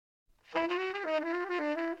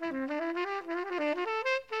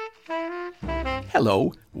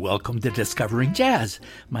Hello, welcome to Discovering Jazz.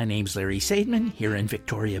 My name's Larry Seidman here in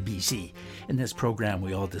Victoria, BC. In this program,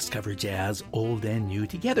 we all discover jazz, old and new,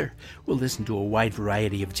 together. We'll listen to a wide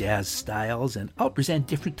variety of jazz styles, and I'll present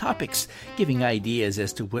different topics, giving ideas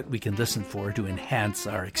as to what we can listen for to enhance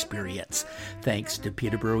our experience. Thanks to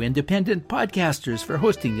Peterborough Independent Podcasters for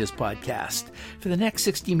hosting this podcast. For the next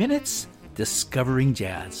 60 minutes, Discovering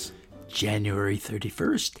Jazz. January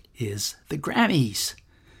 31st is the Grammys.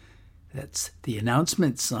 That's the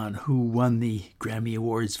announcements on who won the Grammy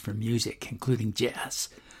Awards for music, including jazz.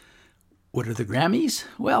 What are the Grammys?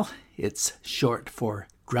 Well, it's short for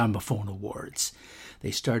Gramophone Awards.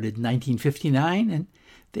 They started in 1959, and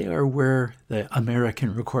they are where the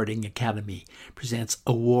American Recording Academy presents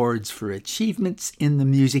awards for achievements in the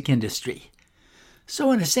music industry.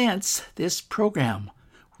 So in a sense, this program,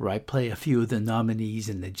 where I play a few of the nominees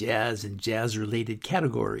in the jazz and jazz-related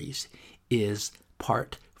categories, is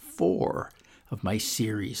part 4 of my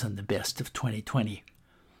series on the best of 2020.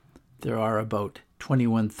 There are about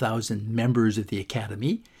 21,000 members of the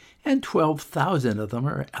Academy, and 12,000 of them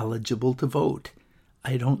are eligible to vote.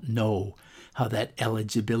 I don't know how that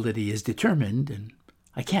eligibility is determined, and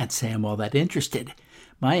I can't say I'm all that interested.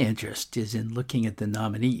 My interest is in looking at the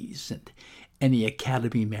nominees, and any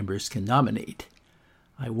Academy members can nominate.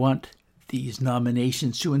 I want these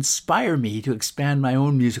nominations to inspire me to expand my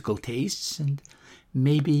own musical tastes and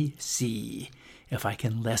maybe see if I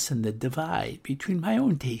can lessen the divide between my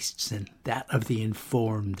own tastes and that of the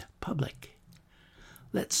informed public.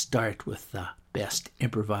 Let's start with the Best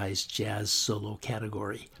Improvised Jazz Solo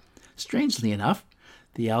category. Strangely enough,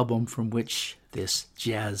 the album from which this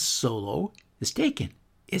jazz solo is taken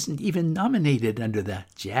isn't even nominated under the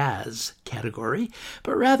jazz category,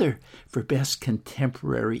 but rather for Best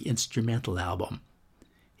Contemporary Instrumental Album.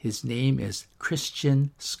 His name is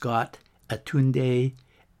Christian Scott Atunde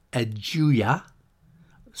Ajuya.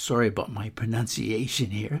 Sorry about my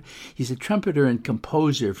pronunciation here. He's a trumpeter and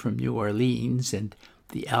composer from New Orleans, and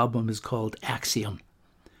the album is called Axiom.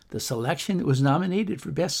 The selection that was nominated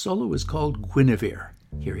for Best Solo was called Guinevere.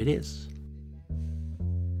 Here it is.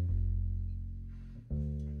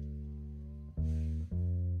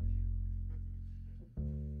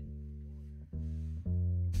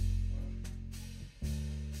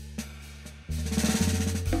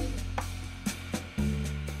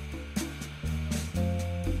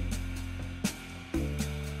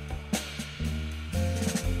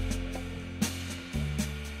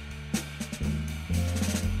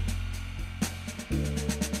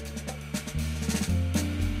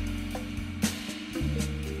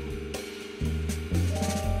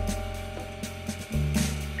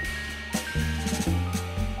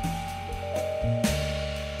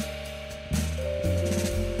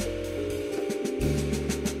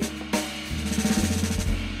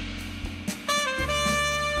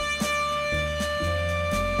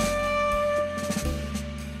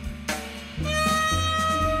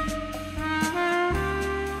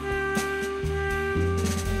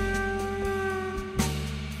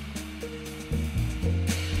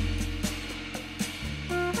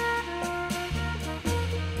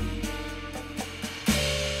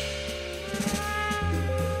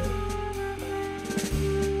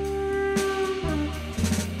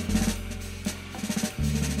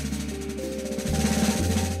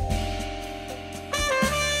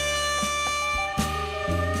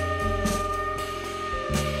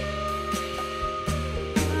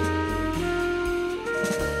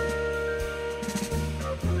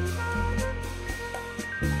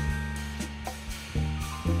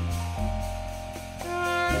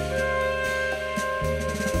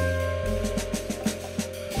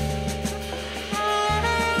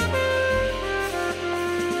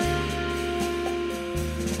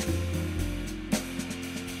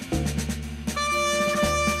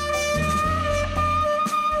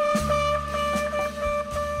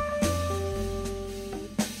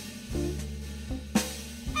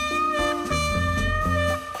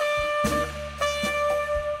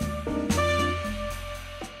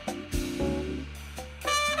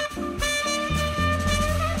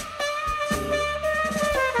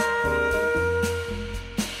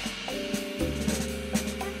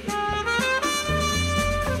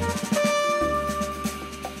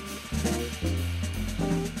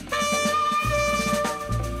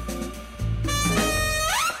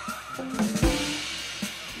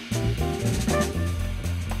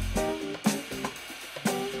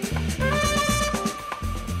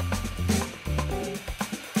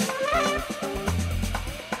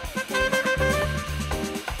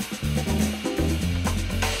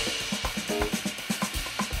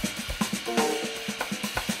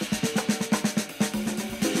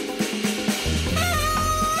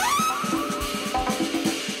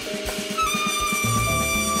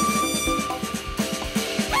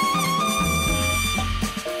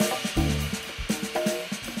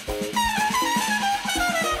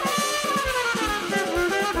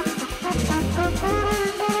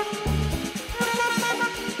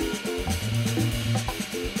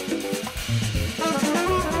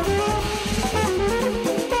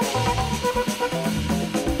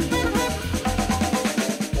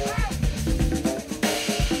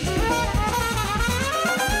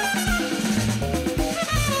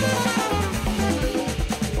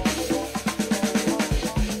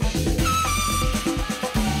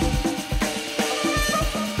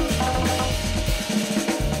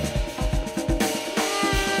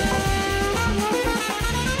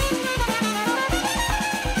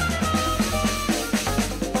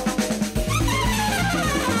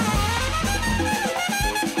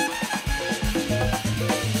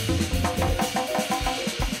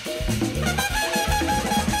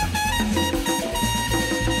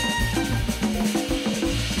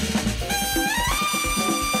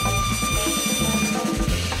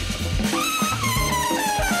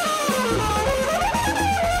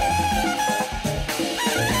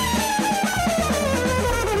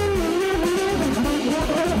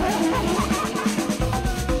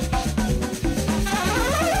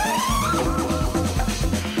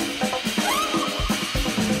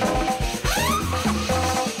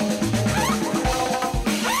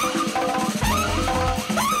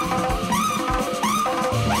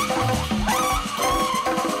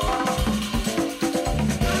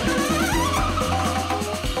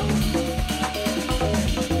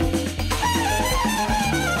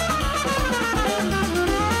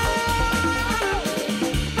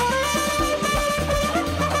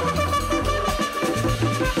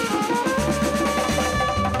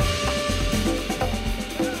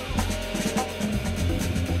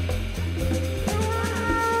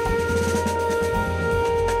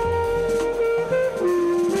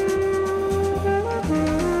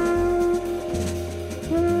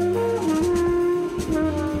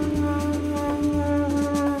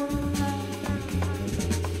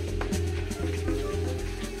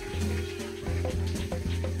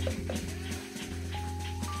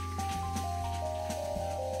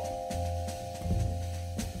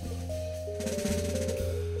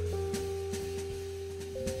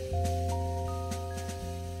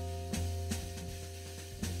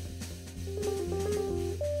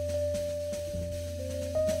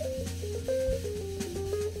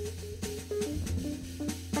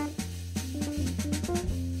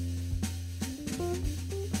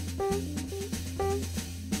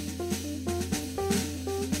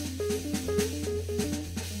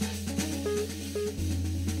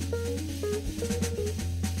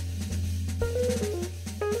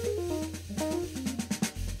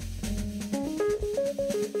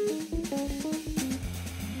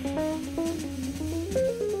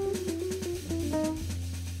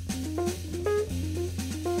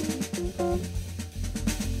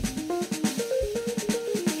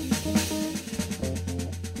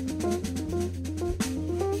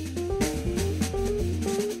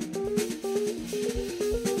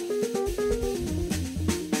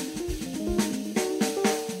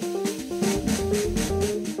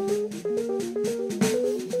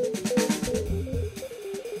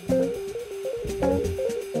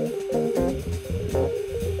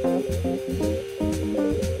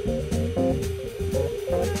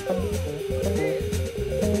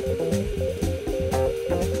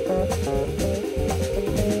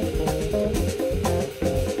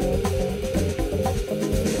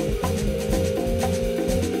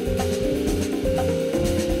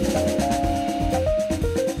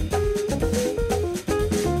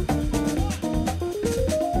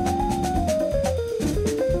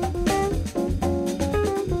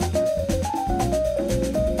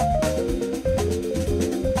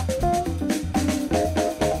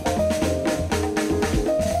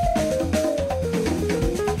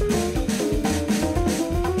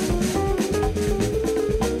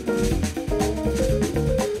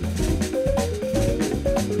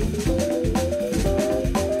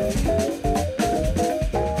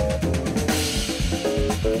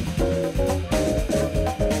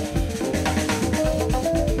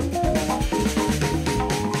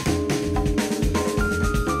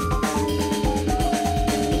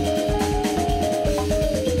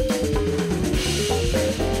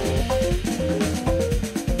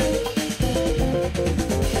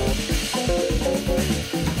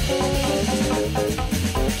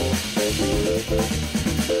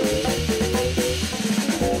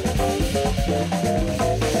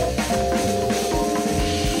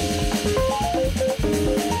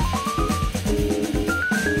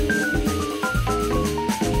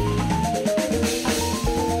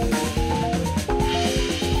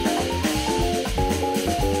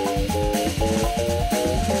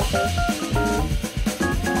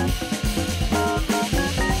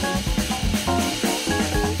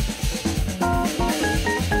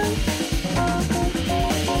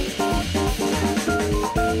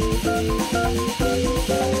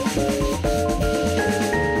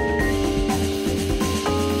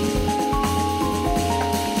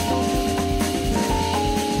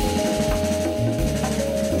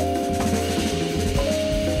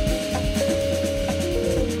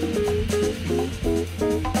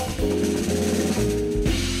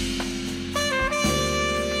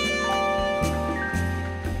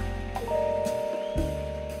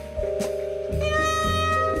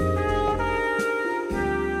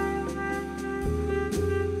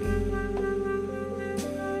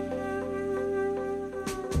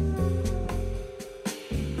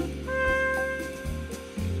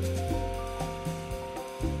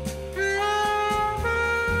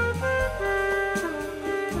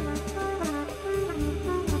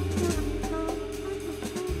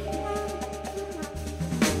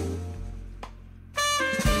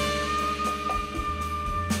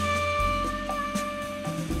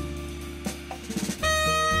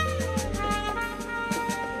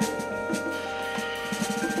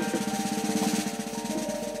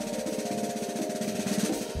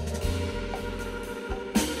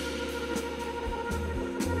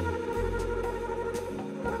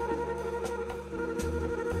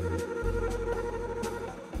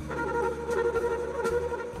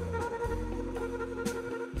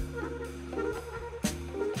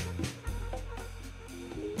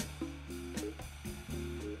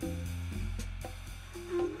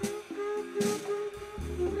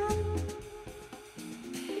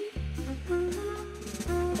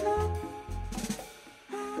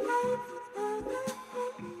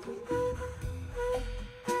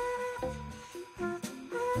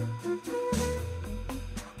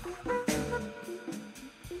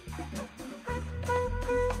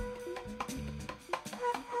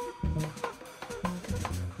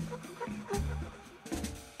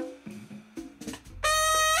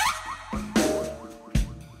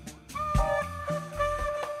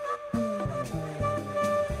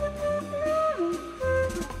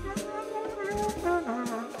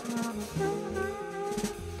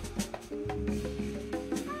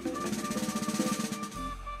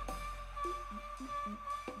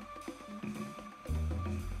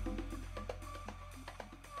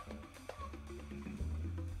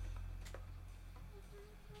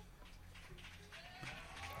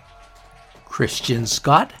 Christian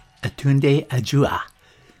Scott, Atunde Ajua,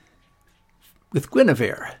 with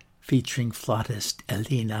Guinevere, featuring flautist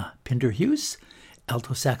Elena Pinderhughes,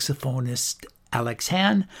 alto saxophonist Alex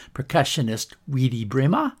Hahn, percussionist Weedy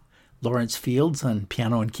Brema, Lawrence Fields on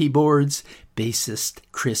piano and keyboards, bassist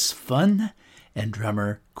Chris Funn, and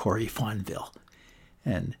drummer Corey Fonville.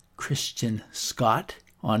 And Christian Scott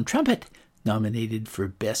on trumpet, nominated for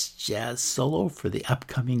Best Jazz Solo for the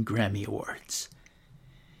upcoming Grammy Awards.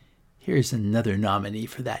 Here's another nominee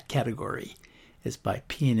for that category. It's by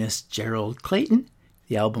pianist Gerald Clayton.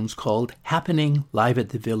 The album's called Happening Live at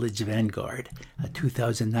the Village Vanguard, a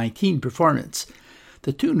 2019 performance.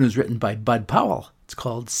 The tune was written by Bud Powell. It's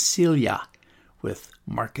called Celia, with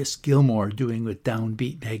Marcus Gilmore doing what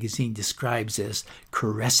Downbeat magazine describes as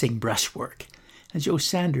caressing brushwork, and Joe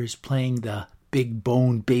Sanders playing the big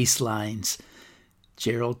bone bass lines.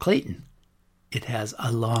 Gerald Clayton. It has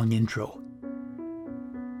a long intro.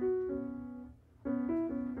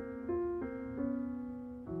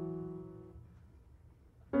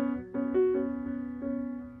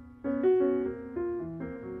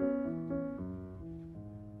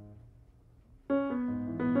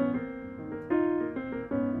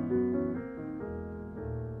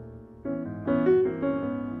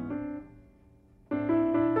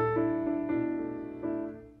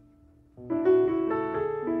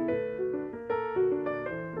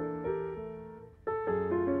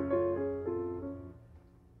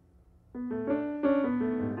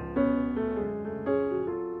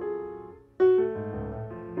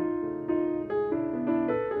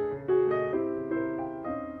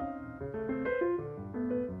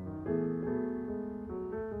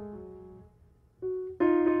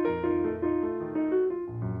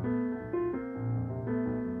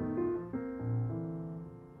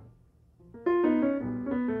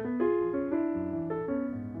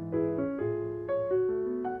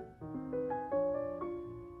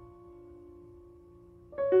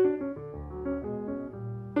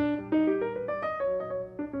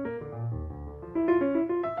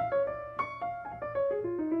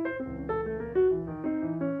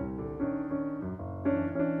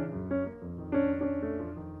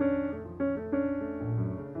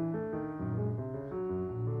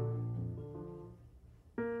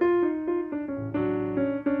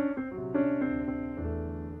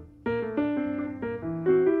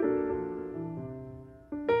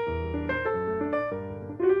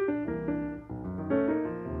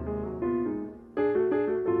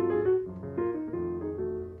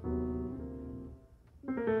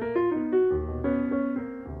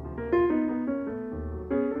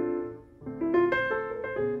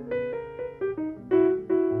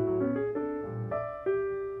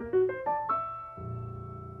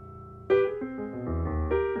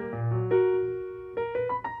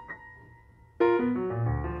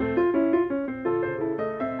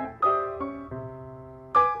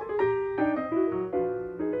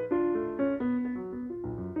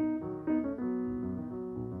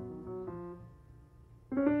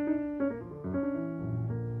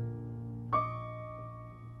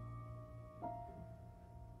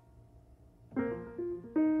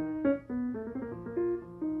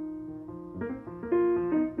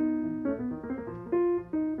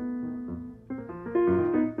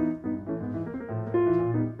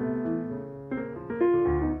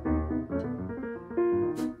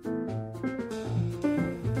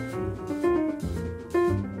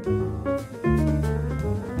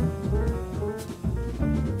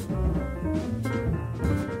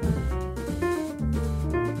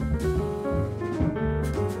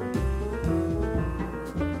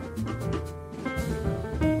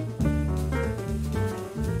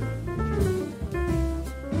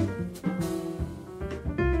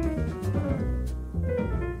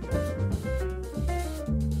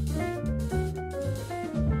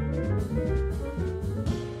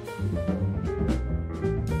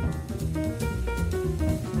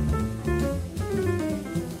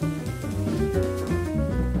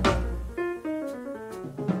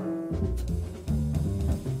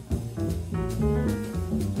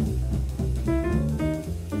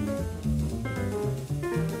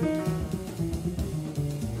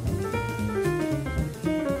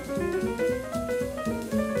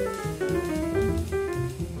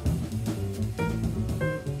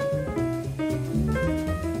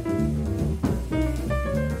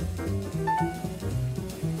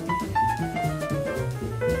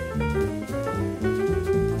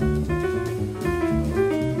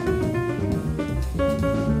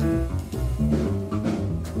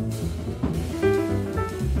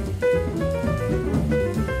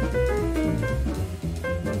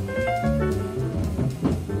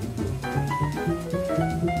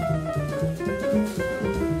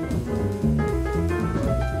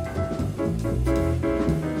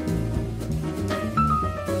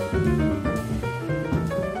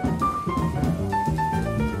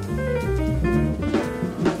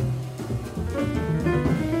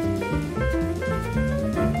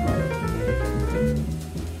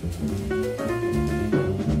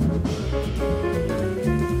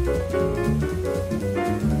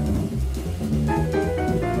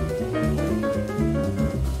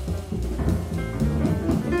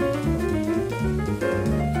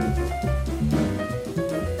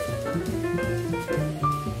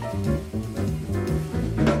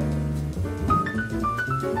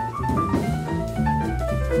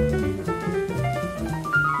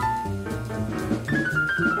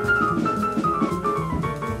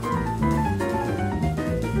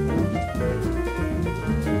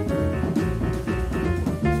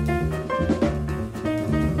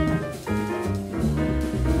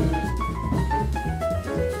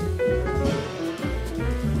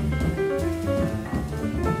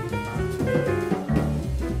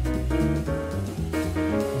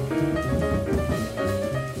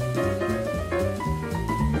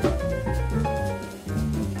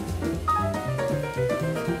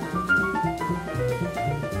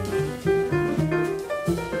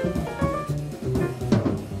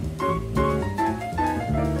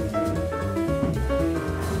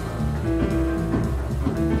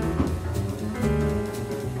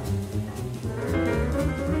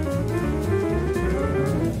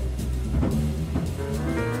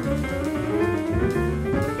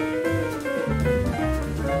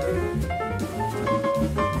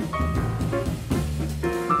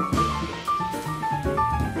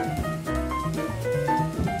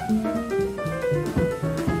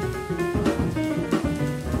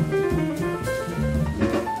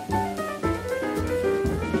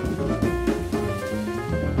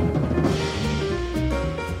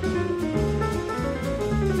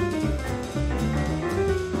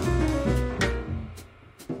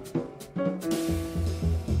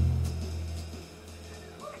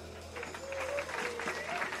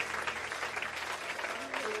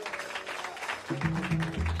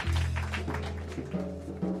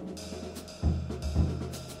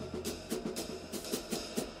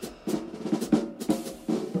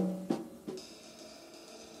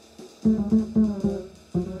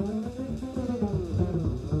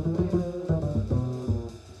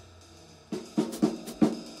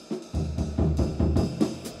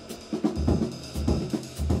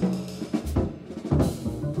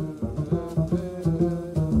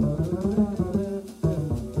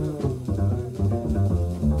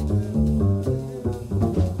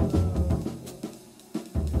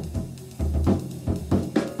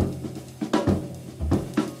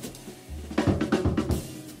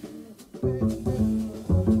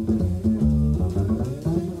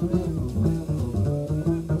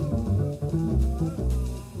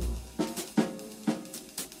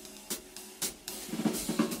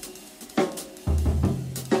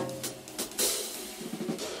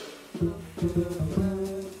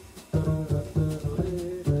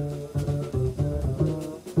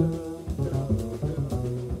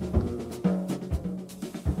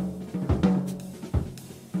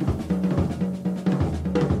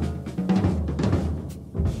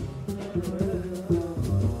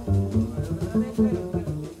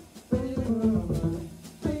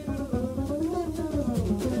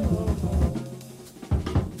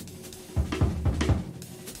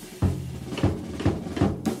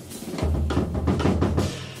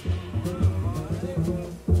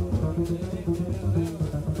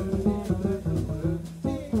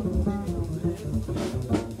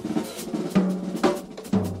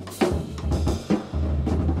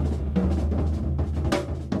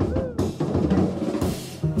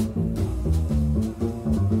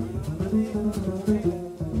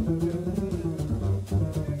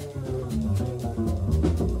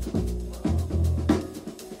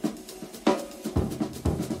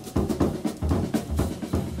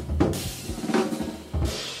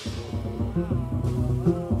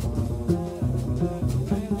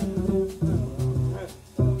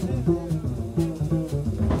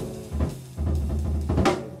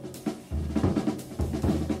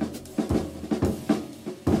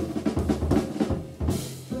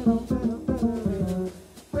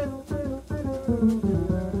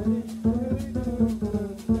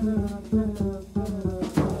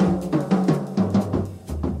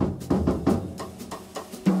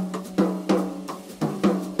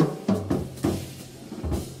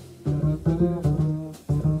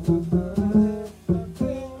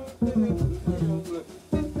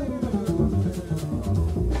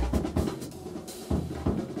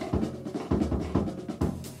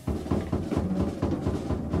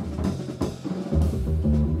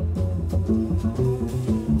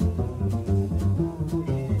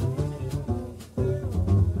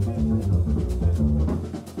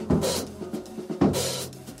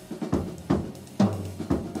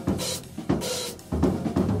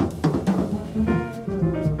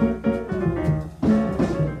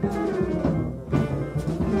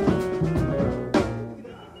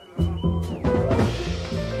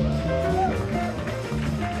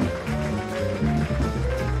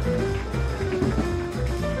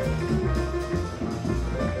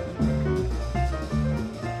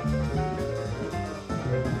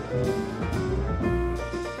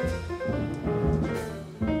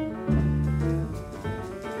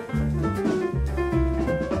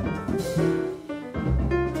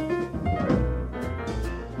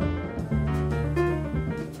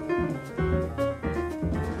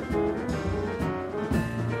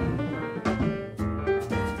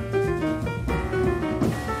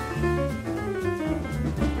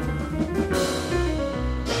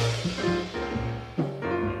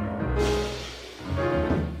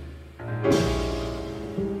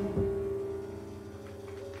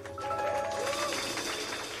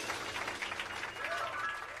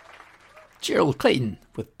 Gerald Clayton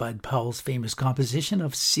with Bud Powell's famous composition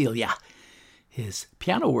of Celia. His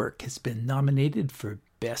piano work has been nominated for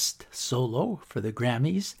Best Solo for the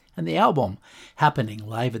Grammys, and the album Happening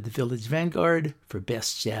Live at the Village Vanguard for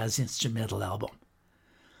Best Jazz Instrumental Album.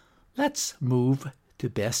 Let's move to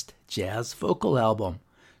Best Jazz Vocal Album.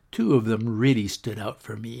 Two of them really stood out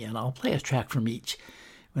for me, and I'll play a track from each.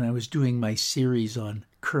 When I was doing my series on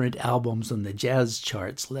current albums on the jazz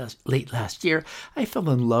charts late last year, I fell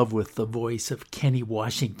in love with the voice of Kenny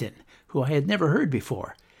Washington, who I had never heard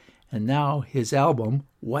before. And now his album,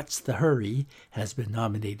 What's the Hurry, has been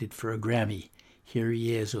nominated for a Grammy. Here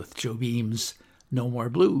he is with Jobim's No More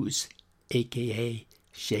Blues, a.k.a.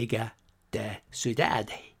 Chega de Ciudad.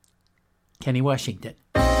 Kenny Washington.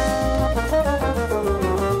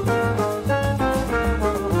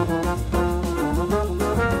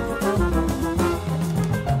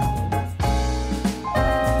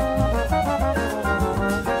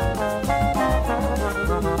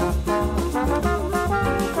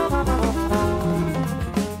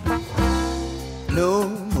 No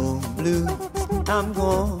more I'm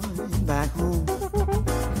going back home.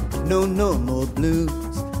 No, no more blues.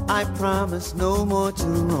 I promise no more to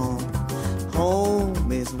roam.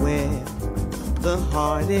 Home is where the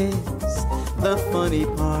heart is, the funny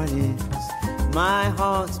part is. My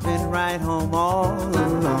heart's been right home all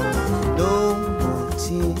along. No more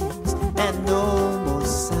tears and no more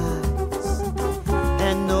sighs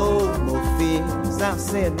and no more fears. I've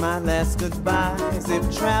said my last goodbyes.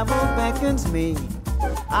 If travel beckons me,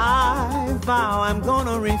 I vow I'm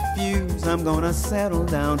gonna refuse. I'm gonna settle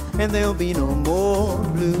down and there'll be no more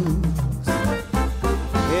blues.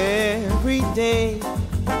 Every day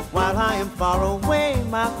while I am far away,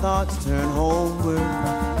 my thoughts turn homeward,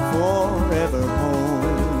 forever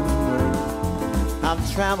homeward.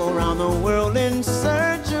 I've traveled around the world in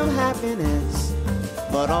search of happiness,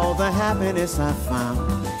 but all the happiness I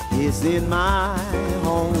found is in my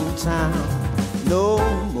hometown. No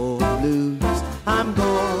more blues, I'm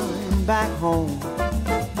going back home.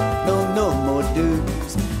 No, no more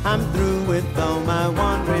dues, I'm through with all my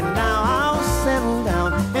wandering now. I'll settle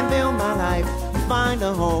down and build my life, find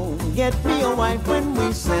a home, get me a wife. When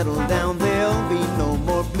we settle down, there'll be no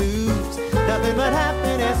more blues. Nothing but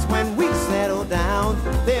happiness when we settle down.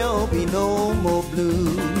 There'll be no more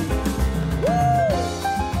blues.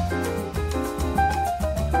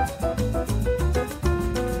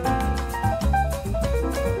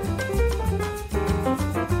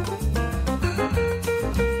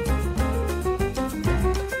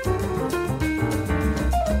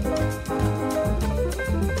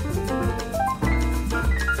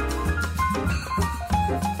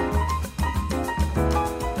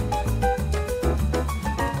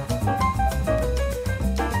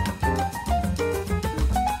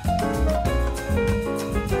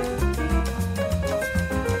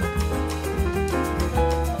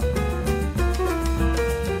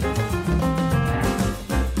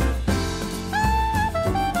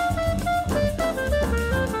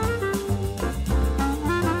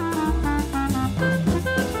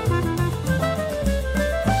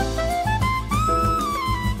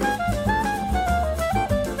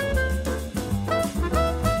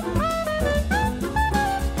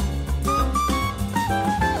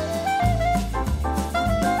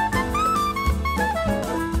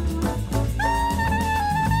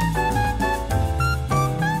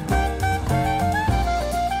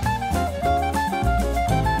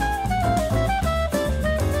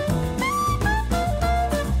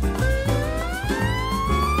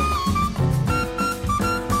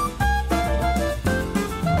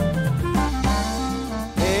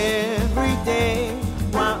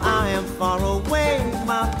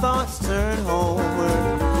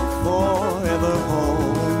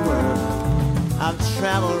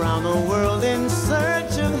 Travel around the world in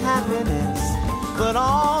search of happiness, but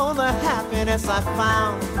all the happiness I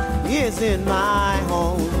found is in my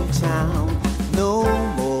hometown. No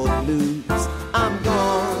more blues, I'm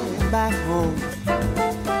going back home.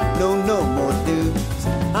 No, no more dues,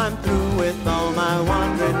 I'm through with all my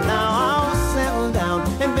wandering now. I'll settle down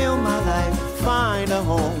and build my life, find a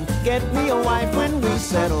home, get me a wife. When we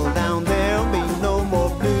settle down, there'll be no more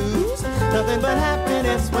blues. Nothing but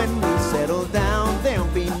happiness when we settle down. There'll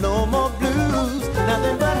be no more blues.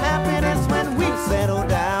 Nothing but happiness when we settle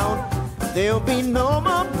down. There'll be no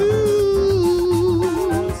more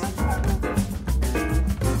blues.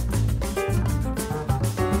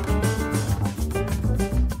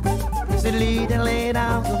 Silly and lay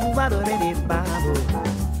down some water in it, Bible.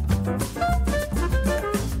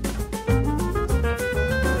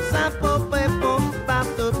 Sapo pepo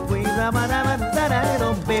pato pui ramadama da da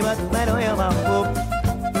do beba do ba do eva pop.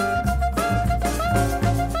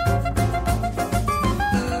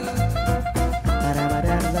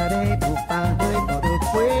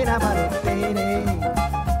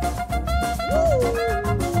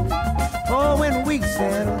 Oh, when we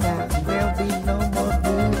settle down, there'll be no more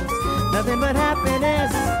blues. Nothing but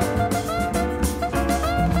happiness.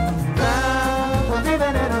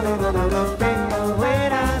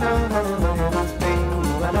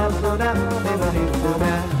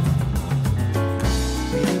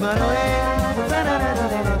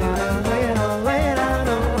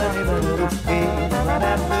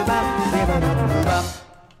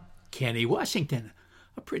 Kenny Washington,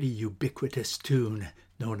 a pretty ubiquitous tune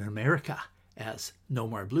known in America as No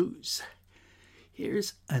More Blues.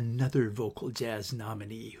 Here's another vocal jazz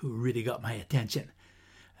nominee who really got my attention.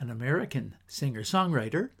 An American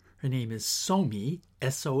singer-songwriter. Her name is Somi,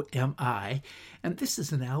 S-O-M-I, and this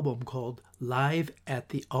is an album called Live at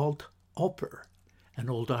the Alt Oper, an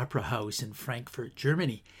old opera house in Frankfurt,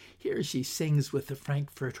 Germany. Here she sings with the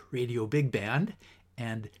Frankfurt Radio Big Band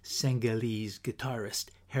and Senegalese guitarist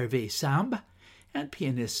Hervé Samb, and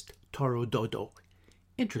pianist Toro Dodo.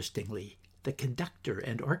 Interestingly, the conductor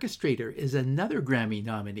and orchestrator is another Grammy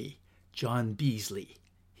nominee, John Beasley.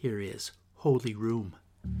 Here is Holy Room.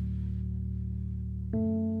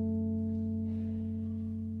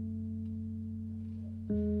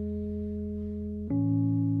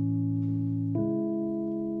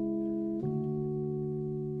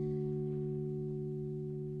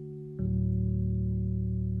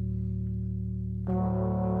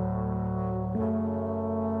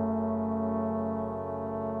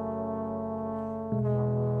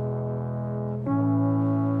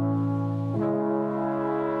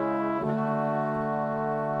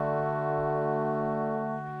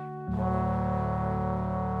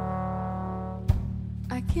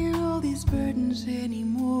 Can't hold these burdens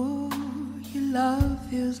anymore. Your love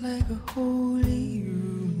feels like a holy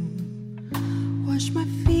room. Wash my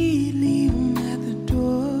feet, leave them at the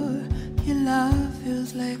door. Your love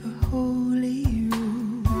feels like a holy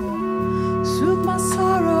room. Soothe my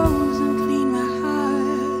sorrows and clean my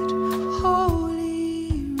heart.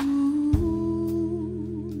 Holy room.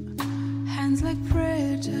 Hands like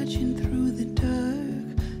prayer touching through the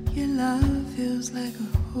dark. Your love feels like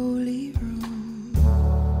a holy room.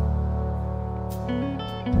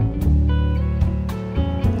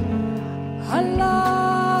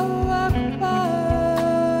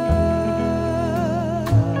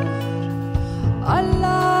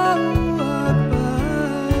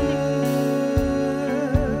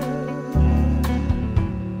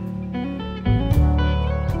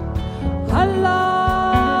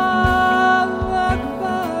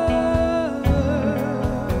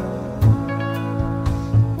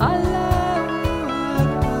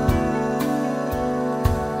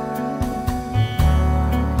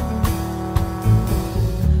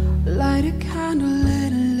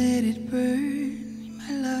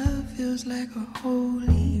 Like a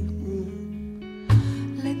holy room.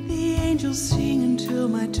 Let the angels sing until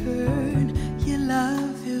my turn. Your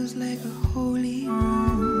love feels like a holy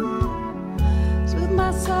room. Soothe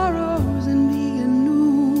my sorrows and be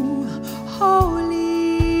anew.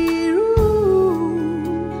 Holy room.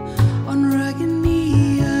 On rugged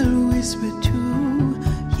knee I'll whisper too.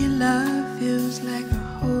 Your love feels like a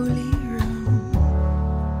holy room.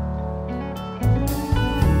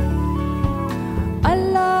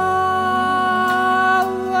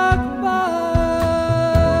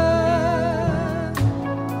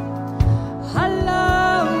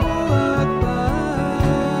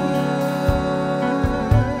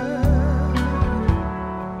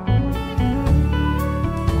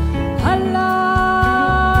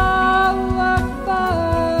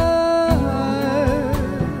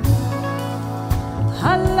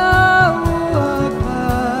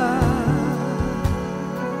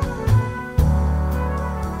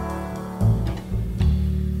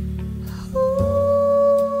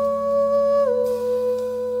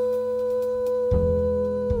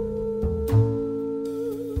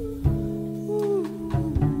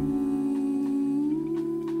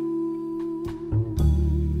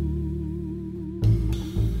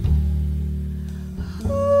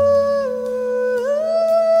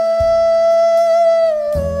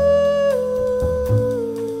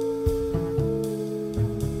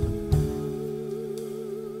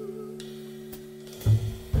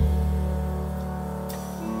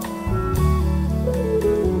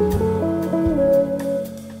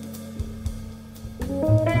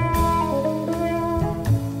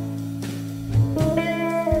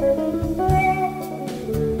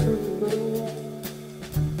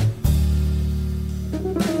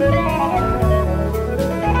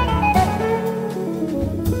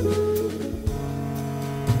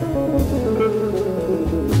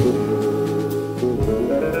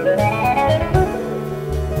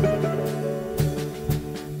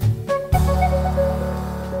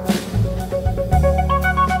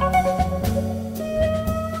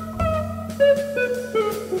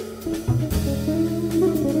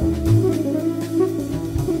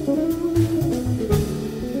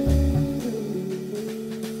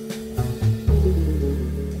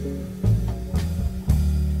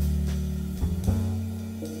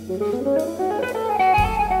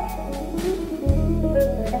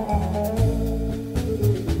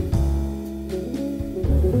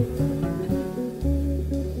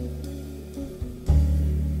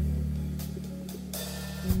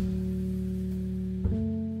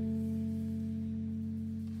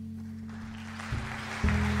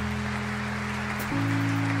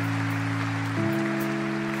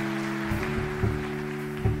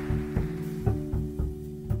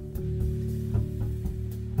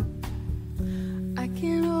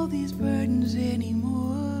 These burdens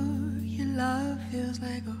anymore. Your love feels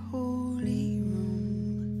like a holy room.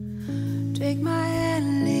 take my hand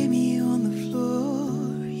and lay me on the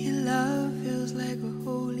floor. Your love feels like a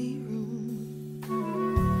holy room.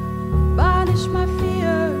 Banish my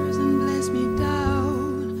fears and bless me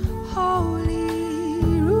down.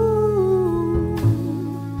 Holy room.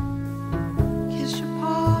 Kiss your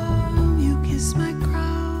palm, you kiss my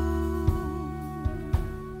crown.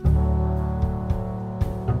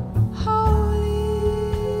 Holy,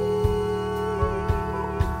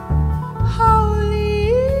 holy.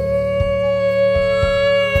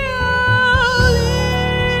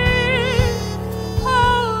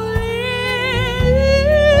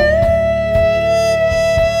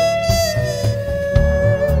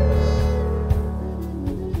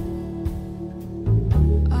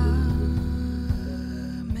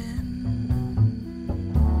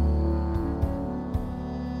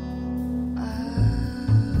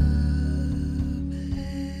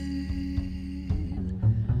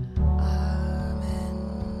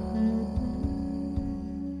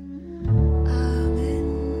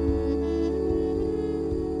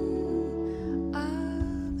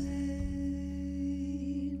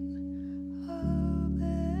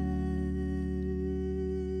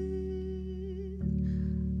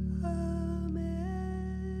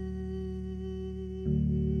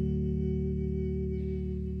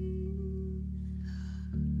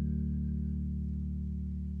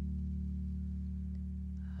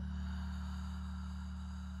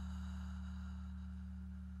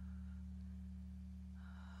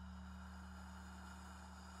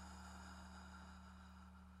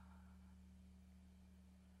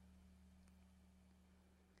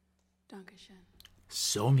 Dankeschön.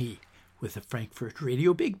 So Me, with the Frankfurt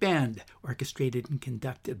Radio Big Band, orchestrated and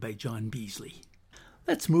conducted by John Beasley.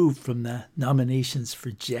 Let's move from the nominations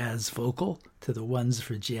for jazz vocal to the ones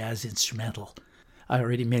for jazz instrumental. I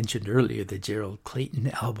already mentioned earlier the Gerald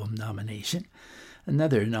Clayton album nomination.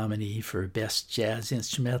 Another nominee for Best Jazz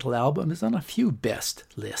Instrumental Album is on a few best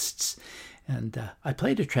lists. And I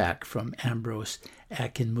played a track from Ambrose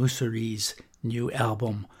Akinmusuri's new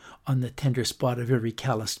album, On the Tender Spot of Every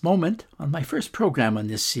Calloused Moment, on my first program on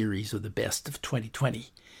this series of the Best of 2020.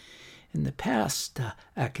 In the past,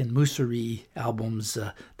 Akinmusuri albums,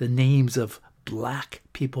 the names of black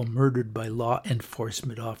people murdered by law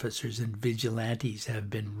enforcement officers and vigilantes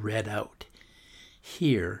have been read out.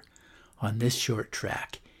 Here, on this short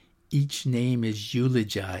track, each name is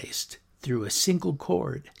eulogized through a single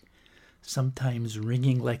chord, sometimes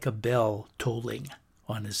ringing like a bell tolling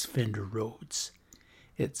on his Fender Rhodes.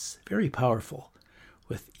 It's very powerful,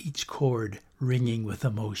 with each chord ringing with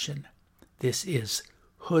emotion. This is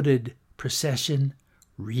Hooded Procession,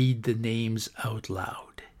 Read the Names Out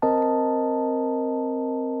Loud.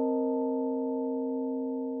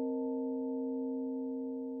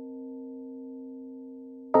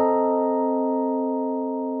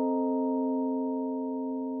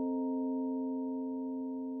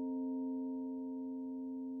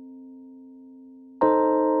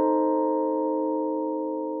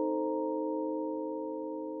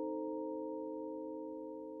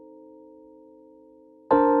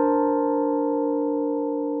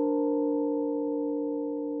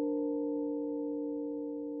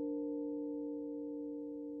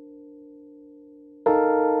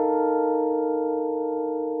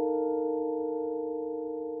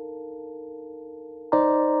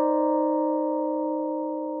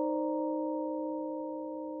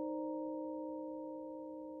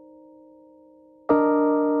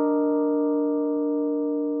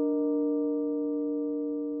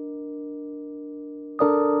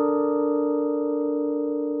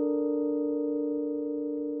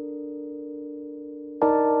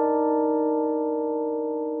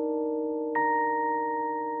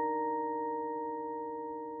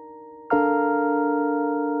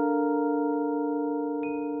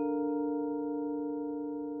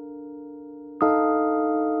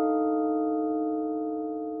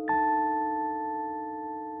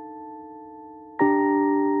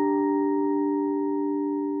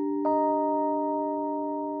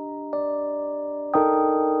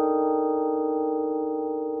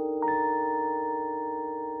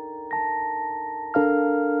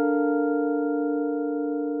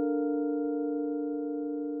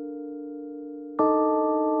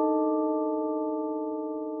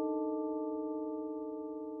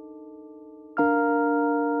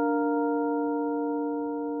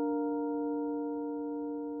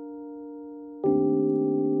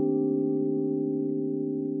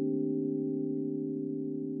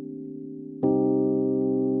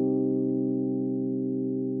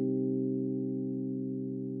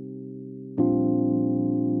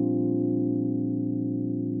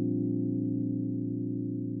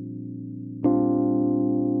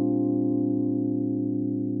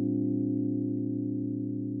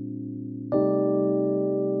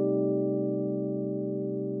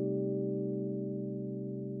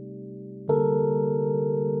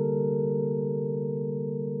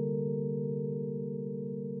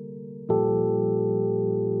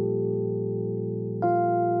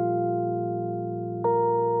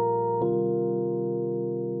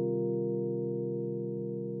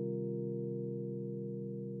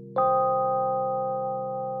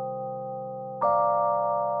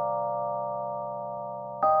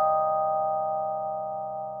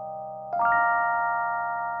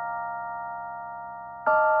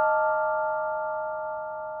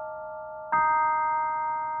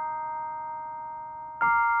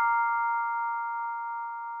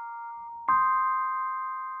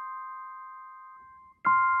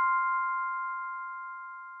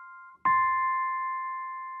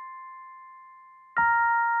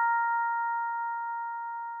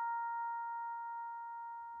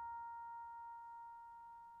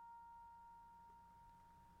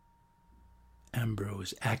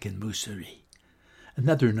 Ambrose Akinmusire.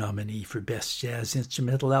 Another nominee for Best Jazz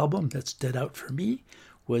Instrumental Album that stood out for me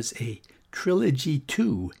was a Trilogy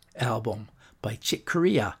 2 album by Chick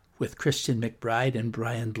Corea with Christian McBride and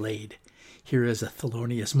Brian Blade. Here is a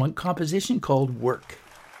Thelonious Monk composition called Work.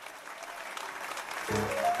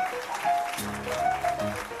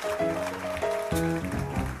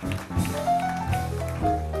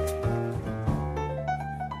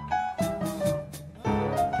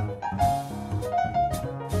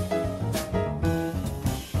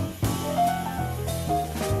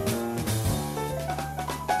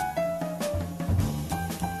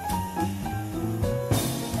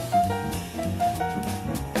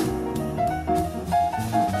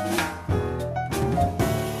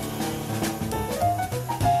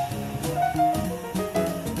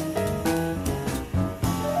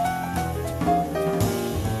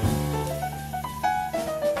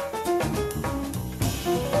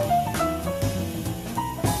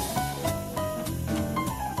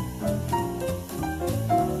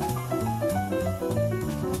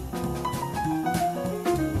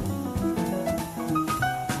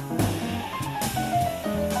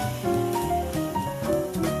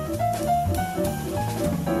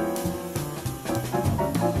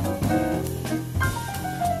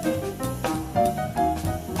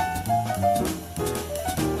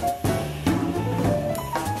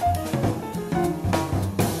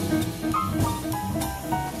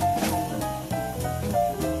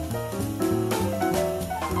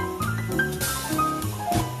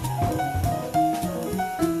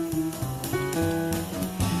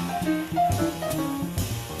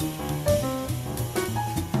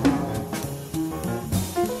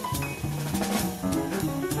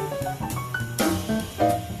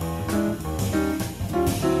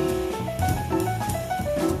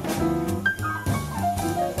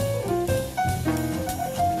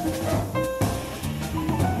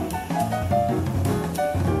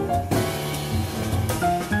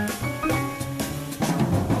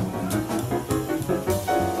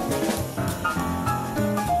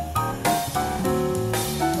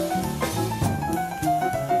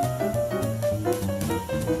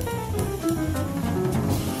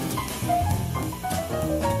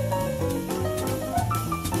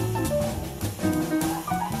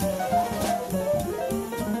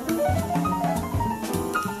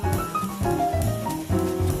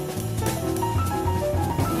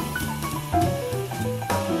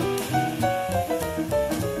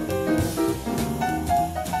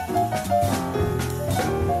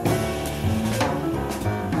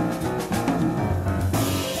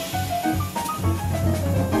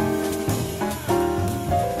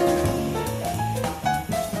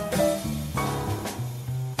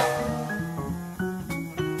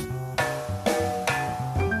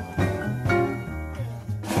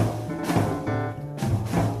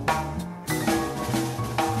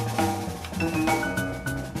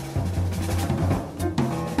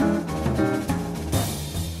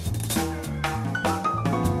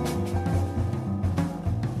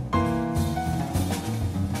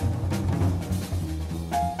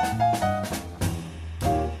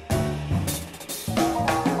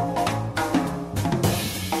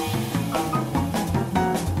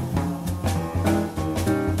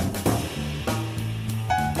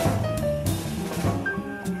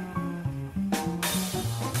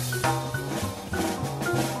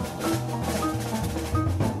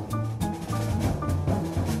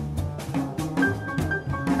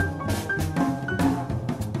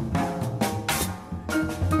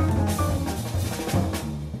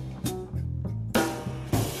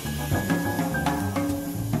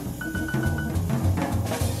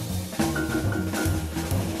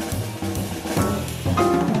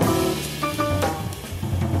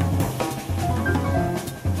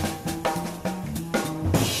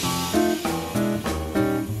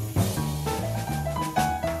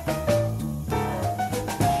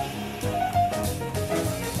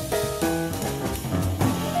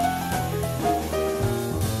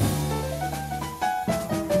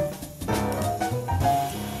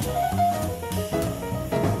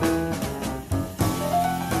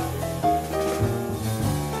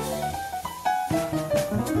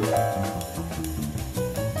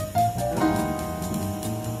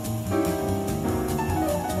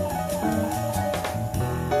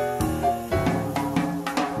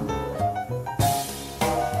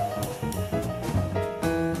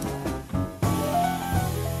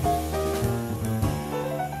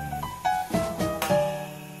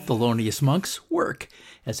 Thelonious Monk's Work,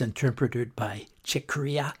 as interpreted by Chick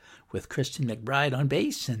Corea with Christian McBride on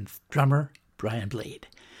bass and drummer Brian Blade.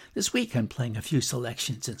 This week I'm playing a few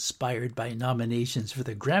selections inspired by nominations for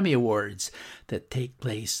the Grammy Awards that take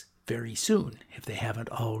place very soon, if they haven't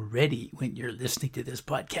already when you're listening to this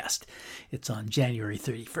podcast. It's on January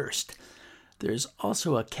 31st. There's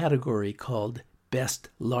also a category called Best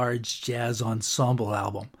Large Jazz Ensemble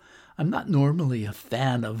Album. I'm not normally a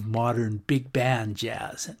fan of modern big band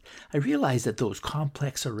jazz, and I realize that those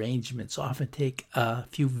complex arrangements often take a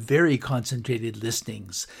few very concentrated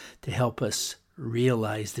listenings to help us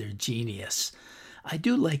realize their genius. I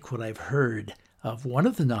do like what I've heard of one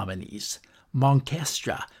of the nominees.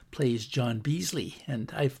 Monkestra plays John Beasley,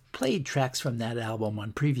 and I've played tracks from that album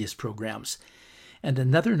on previous programs. And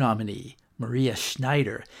another nominee, Maria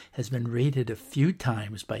Schneider, has been rated a few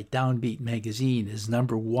times by Downbeat magazine as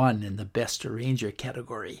 #1 in the Best Arranger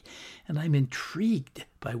category, and I'm intrigued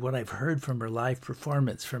by what I've heard from her live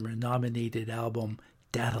performance from her nominated album,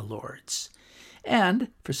 Data Lords. And,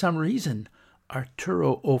 for some reason,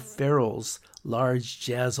 Arturo O'Farrell's large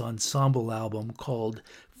jazz ensemble album called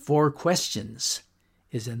Four Questions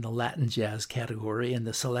is in the Latin jazz category, and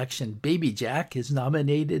the selection Baby Jack is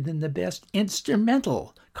nominated in the Best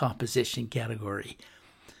Instrumental Composition category.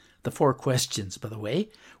 The Four Questions, by the way,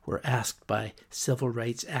 were asked by civil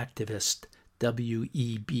rights activist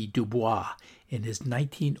W.E.B. Du Bois in his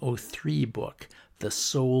 1903 book, The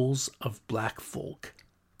Souls of Black Folk.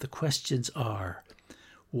 The questions are: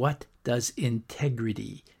 what does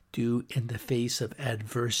integrity do in the face of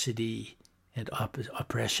adversity and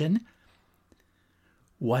oppression?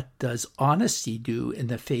 What does honesty do in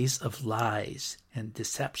the face of lies and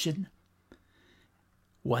deception?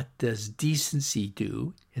 What does decency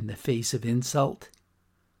do in the face of insult?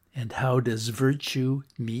 And how does virtue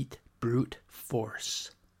meet brute force?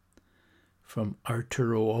 From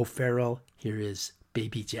Arturo O'Farrell, here is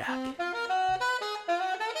Baby Jack.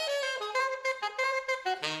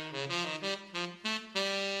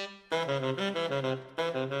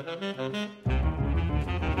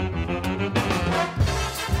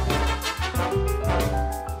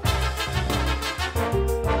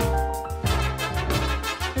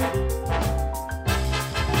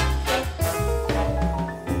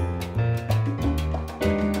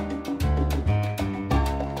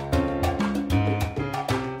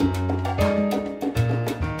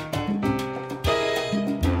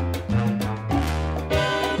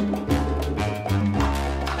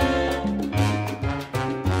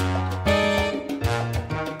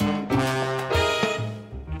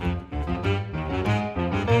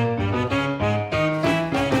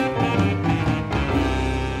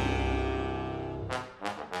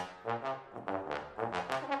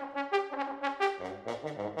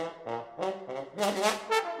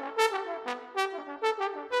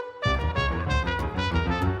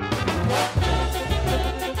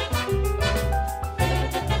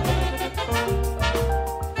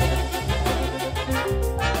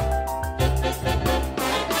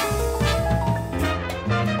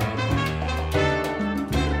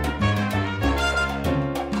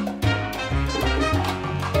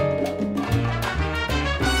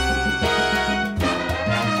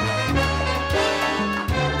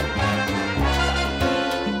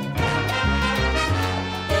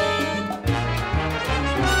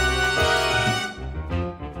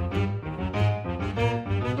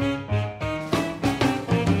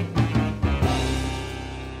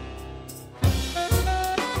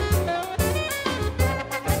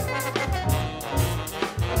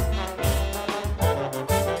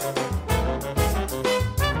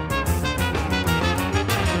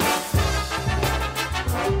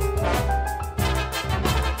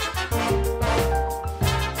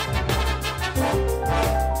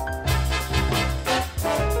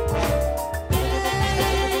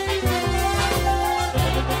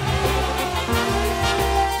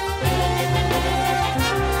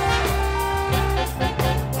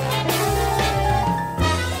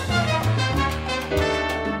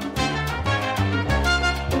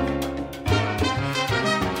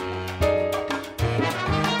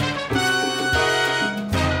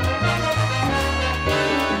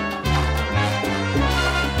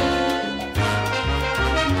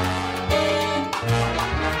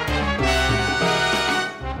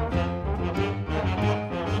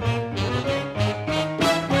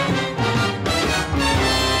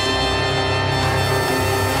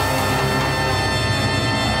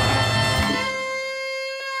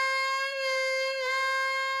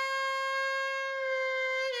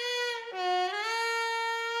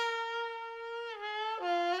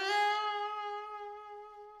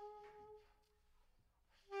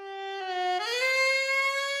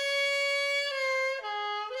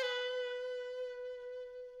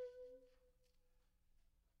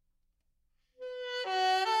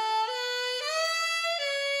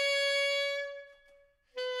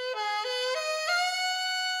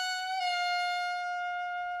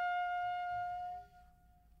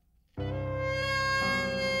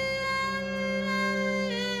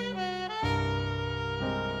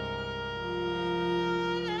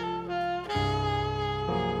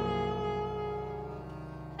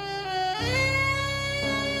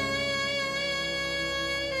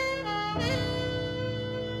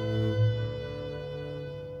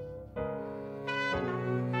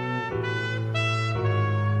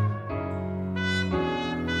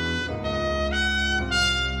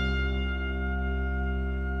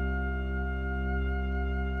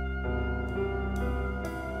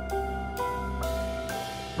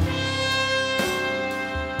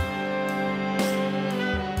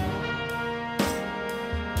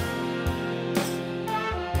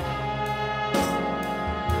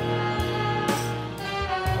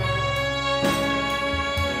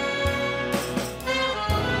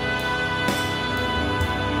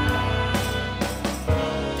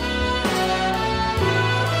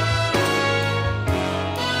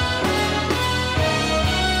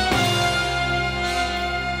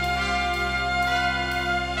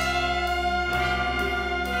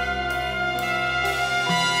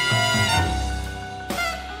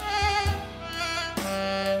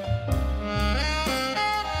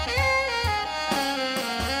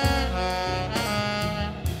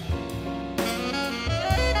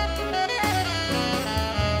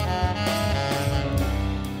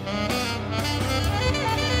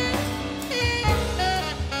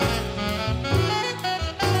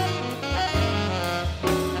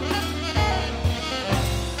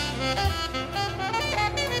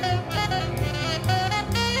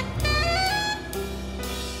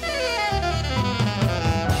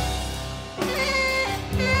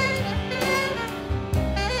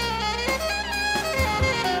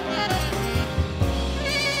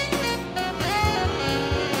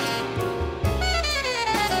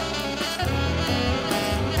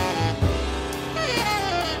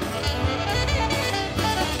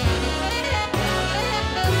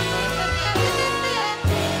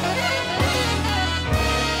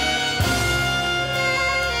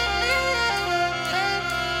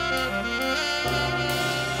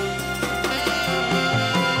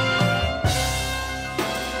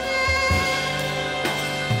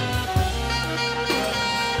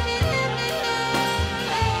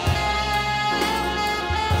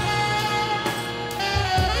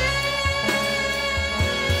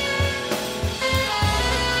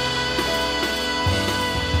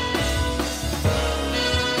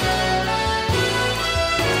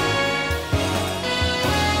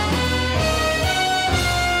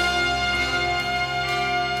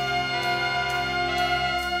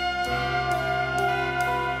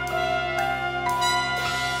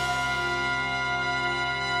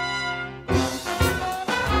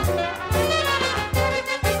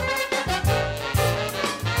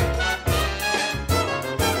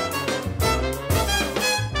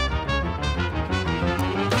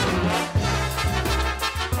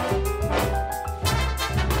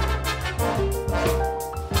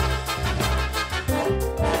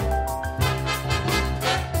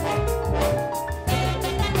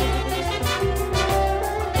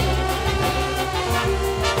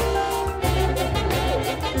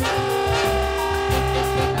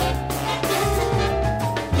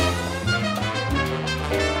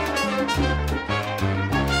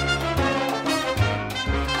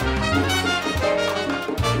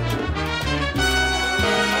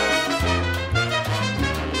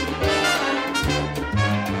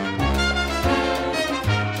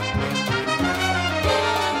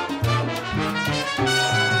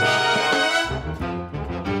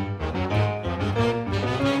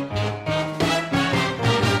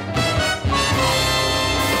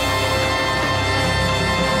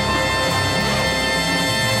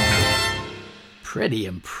 Pretty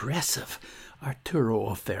impressive. Arturo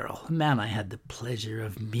O'Farrell, a man I had the pleasure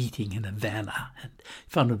of meeting in Havana and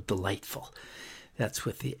found him delightful. That's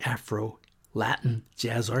with the Afro-Latin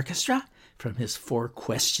Jazz Orchestra from his Four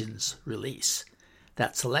Questions release.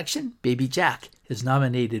 That selection, Baby Jack, is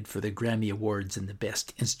nominated for the Grammy Awards in the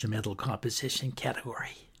Best Instrumental Composition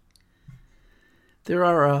category. There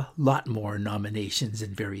are a lot more nominations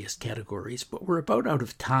in various categories, but we're about out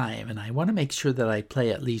of time, and I want to make sure that I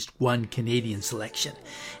play at least one Canadian selection,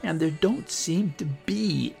 and there don't seem to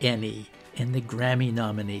be any in the Grammy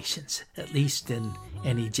nominations, at least in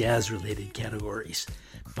any jazz-related categories.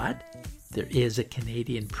 But there is a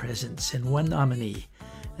Canadian presence in one nominee,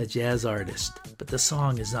 a jazz artist, but the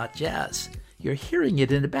song is not jazz. You're hearing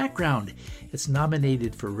it in the background. It's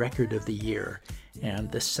nominated for Record of the Year,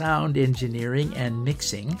 and the sound engineering and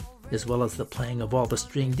mixing, as well as the playing of all the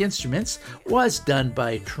stringed instruments, was done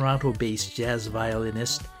by Toronto-based jazz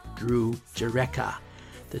violinist Drew Jureka.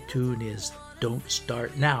 The tune is Don't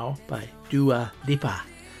Start Now by Dua Lipa.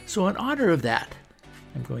 So in honor of that,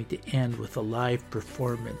 I'm going to end with a live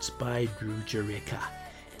performance by Drew Jureka.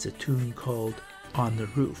 It's a tune called On the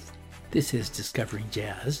Roof. This is Discovering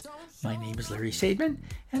Jazz. My name is Larry Sadman,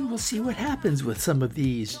 and we'll see what happens with some of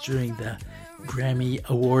these during the Grammy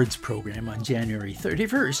Awards program on January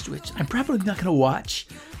 31st, which I'm probably not going to watch,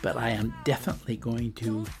 but I am definitely going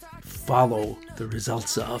to follow the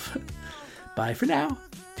results of. Bye for now.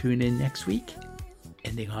 Tune in next week,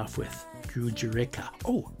 ending off with Drew Jureka.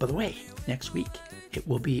 Oh, by the way, next week it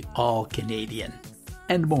will be all Canadian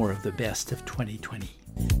and more of the best of 2020.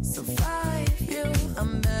 Survive you,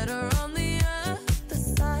 I'm better on the other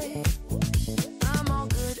side. I'm all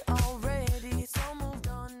good already, so moved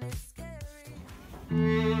on, it's scary.